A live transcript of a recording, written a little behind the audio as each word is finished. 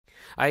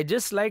I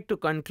just like to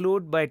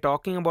conclude by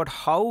talking about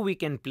how we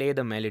can play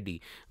the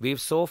melody.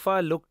 We've so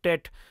far looked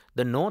at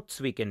the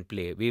notes we can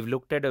play. We've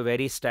looked at a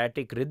very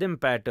static rhythm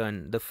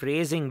pattern, the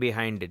phrasing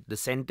behind it, the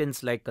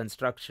sentence-like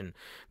construction.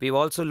 We've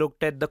also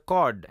looked at the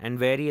chord and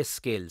various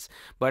scales.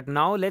 But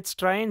now let's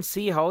try and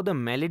see how the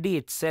melody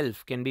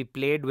itself can be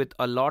played with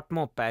a lot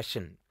more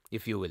passion,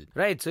 if you will.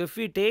 Right, so if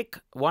we take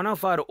one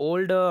of our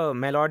older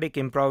melodic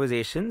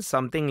improvisations,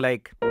 something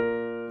like...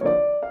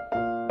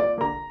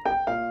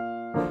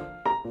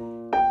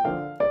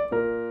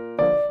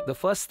 The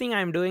first thing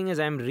I'm doing is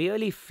I'm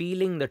really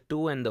feeling the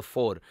 2 and the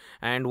 4.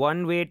 And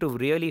one way to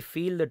really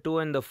feel the 2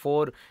 and the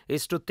 4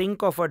 is to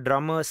think of a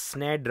drummer's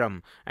snare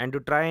drum and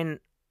to try and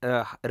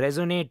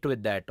resonate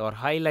with that or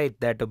highlight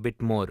that a bit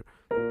more.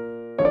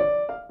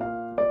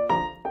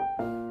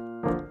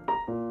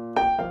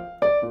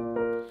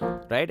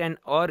 Right? And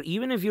or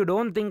even if you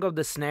don't think of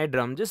the snare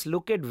drum, just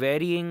look at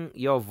varying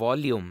your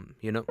volume,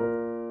 you know.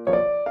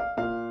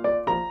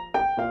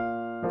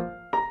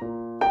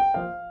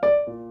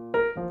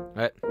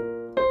 Right.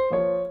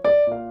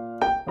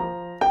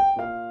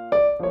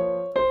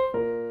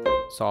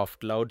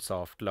 Soft, louds,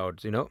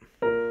 you know.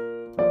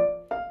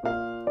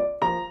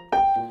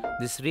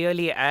 This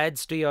really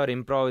adds to your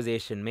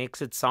improvisation,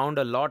 makes it sound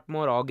a lot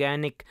more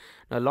organic,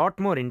 a lot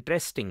more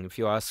interesting, if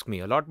you ask me,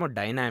 a lot more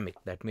dynamic.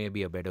 That may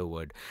be a better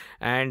word.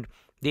 And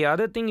the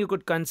other thing you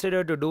could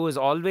consider to do is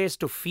always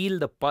to feel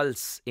the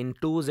pulse in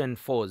 2s and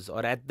 4s,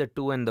 or at the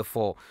 2 and the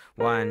 4.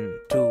 1,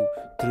 2,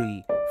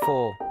 3,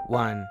 4,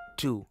 1,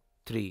 2,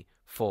 3,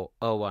 4,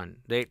 1.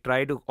 They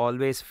try to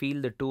always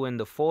feel the 2 and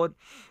the 4.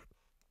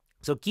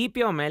 So keep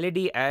your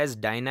melody as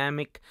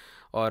dynamic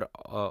or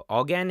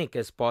organic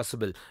as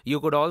possible. You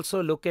could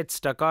also look at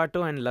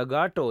staccato and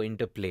legato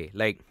interplay,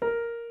 like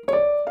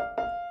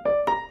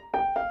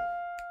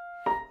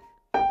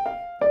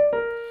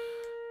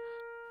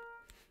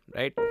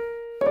right?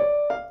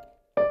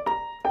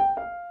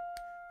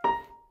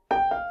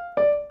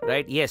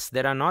 Right? Yes,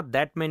 there are not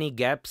that many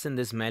gaps in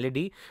this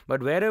melody,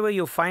 but wherever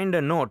you find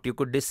a note, you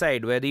could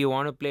decide whether you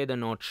want to play the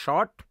note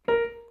short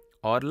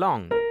or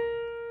long.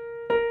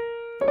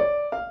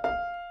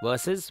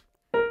 Verses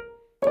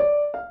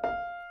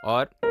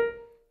or,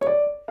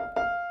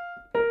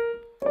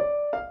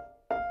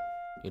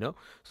 you know,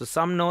 so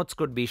some notes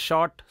could be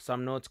short,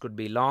 some notes could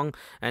be long,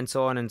 and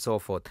so on and so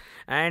forth.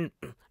 And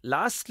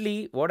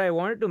lastly, what I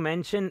wanted to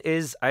mention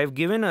is I've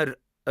given a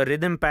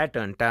rhythm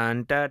pattern,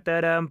 tan ta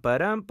taram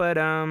param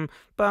param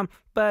pam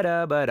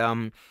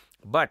parabaram,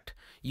 but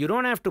you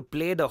don't have to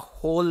play the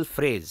whole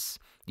phrase.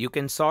 You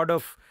can sort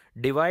of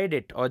divide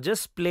it or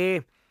just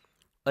play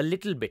a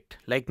little bit,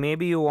 like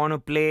maybe you want to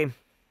play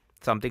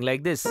something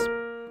like this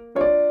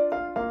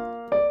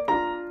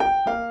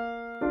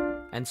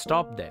and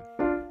stop there.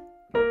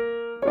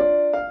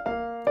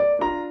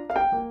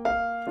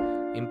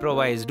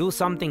 Improvise, do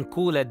something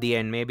cool at the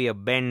end, maybe a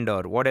bend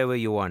or whatever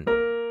you want,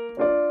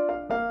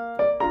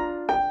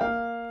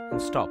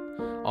 and stop.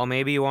 Or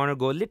maybe you want to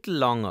go a little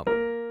longer,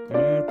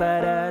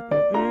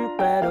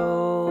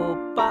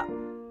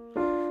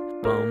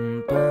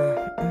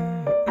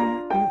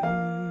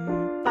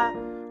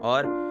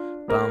 or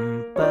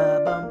bum pa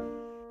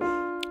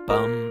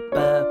bum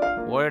pa.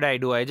 What did I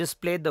do? I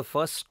just played the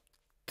first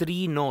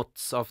 3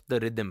 notes of the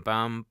rhythm.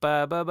 Pam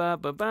pa ba ba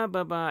ba ba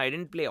ba ba. I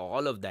didn't play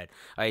all of that.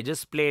 I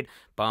just played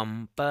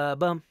pam pa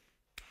bum,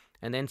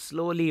 and then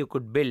slowly you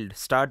could build.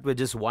 Start with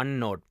just one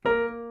note.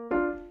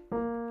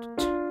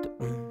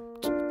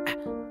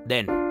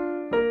 Then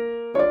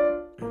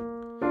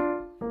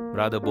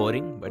rather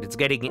boring, but it's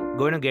going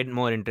to get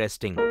more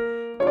interesting.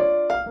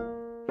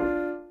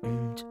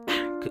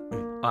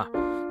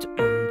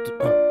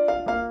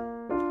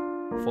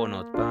 4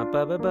 notes.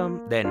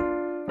 Then,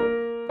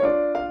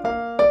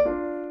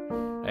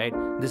 right?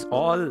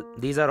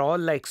 These are all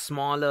like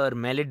smaller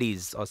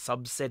melodies or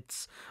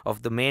subsets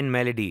of the main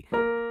melody.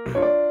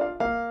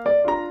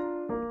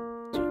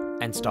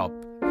 And stop.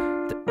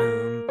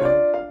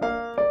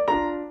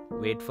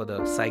 Wait for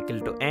the cycle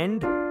to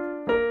end.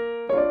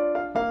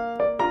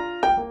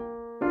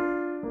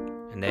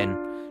 And then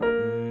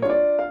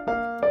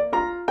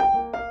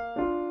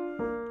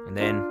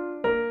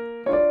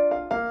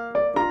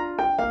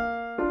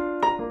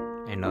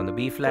end on the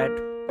B flat.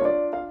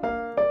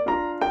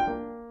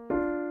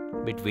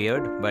 Bit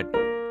weird, but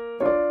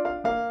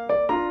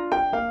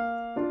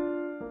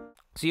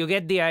so you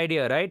get the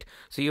idea, right?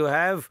 So you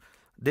have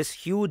this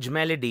huge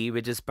melody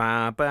which is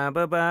pa pa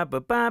pa pa pa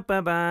pa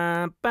pa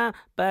pa pa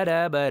pa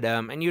da ba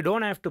dum, and you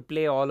don't have to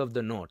play all of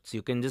the notes.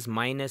 You can just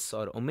minus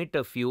or omit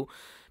a few.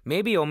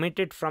 Maybe omit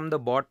it from the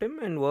bottom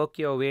and work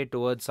your way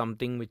towards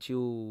something which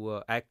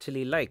you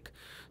actually like.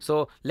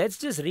 So let's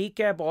just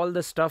recap all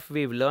the stuff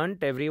we've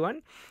learned,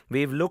 everyone.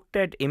 We've looked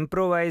at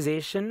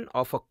improvisation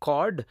of a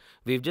chord.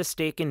 We've just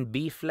taken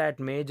B flat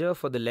major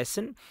for the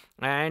lesson.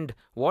 And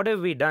what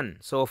have we done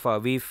so far?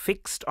 We've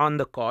fixed on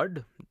the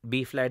chord,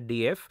 B flat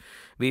DF.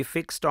 We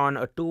fixed on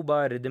a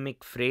 2-bar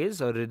rhythmic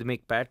phrase or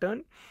rhythmic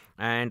pattern.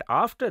 And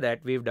after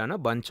that, we've done a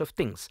bunch of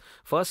things.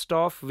 First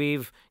off,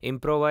 we've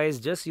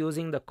improvised just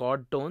using the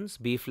chord tones,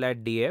 B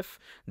flat, D, F.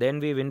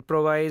 Then we've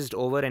improvised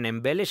over an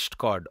embellished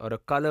chord or a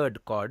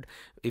colored chord,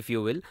 if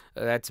you will.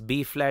 That's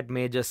B flat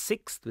major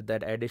 6th with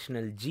that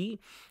additional G,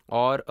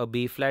 or a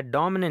B flat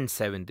dominant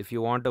 7th if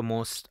you want a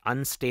most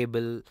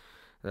unstable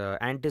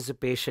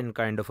anticipation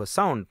kind of a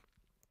sound.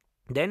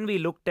 Then we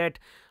looked at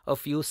a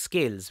few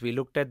scales. We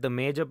looked at the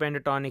major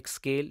pentatonic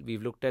scale.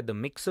 We've looked at the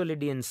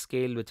Mixolydian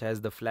scale, which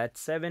has the flat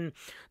 7.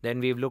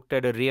 Then we've looked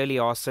at a really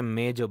awesome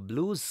major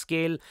blues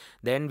scale.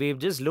 Then we've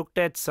just looked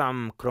at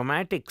some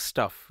chromatic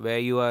stuff where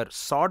you are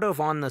sort of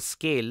on the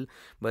scale,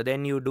 but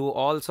then you do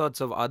all sorts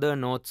of other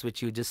notes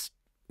which you just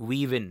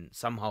weave in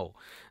somehow,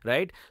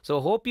 right?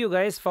 So hope you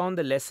guys found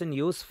the lesson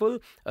useful.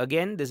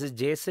 Again, this is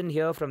Jason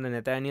here from the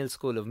Nathaniel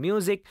School of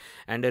Music,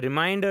 and a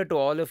reminder to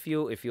all of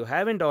you, if you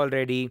haven't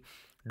already,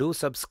 do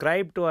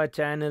subscribe to our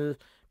channel.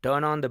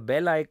 Turn on the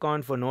bell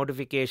icon for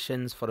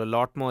notifications for a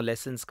lot more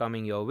lessons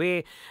coming your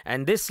way.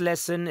 And this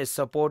lesson is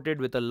supported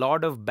with a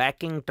lot of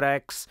backing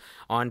tracks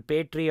on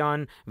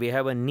Patreon. We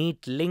have a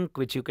neat link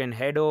which you can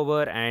head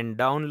over and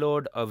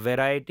download a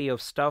variety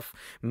of stuff.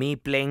 Me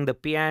playing the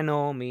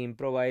piano, me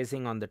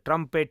improvising on the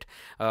trumpet,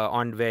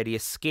 on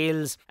various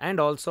scales, and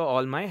also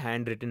all my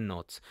handwritten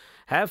notes.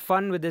 Have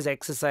fun with this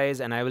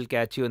exercise, and I will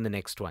catch you in the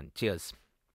next one. Cheers.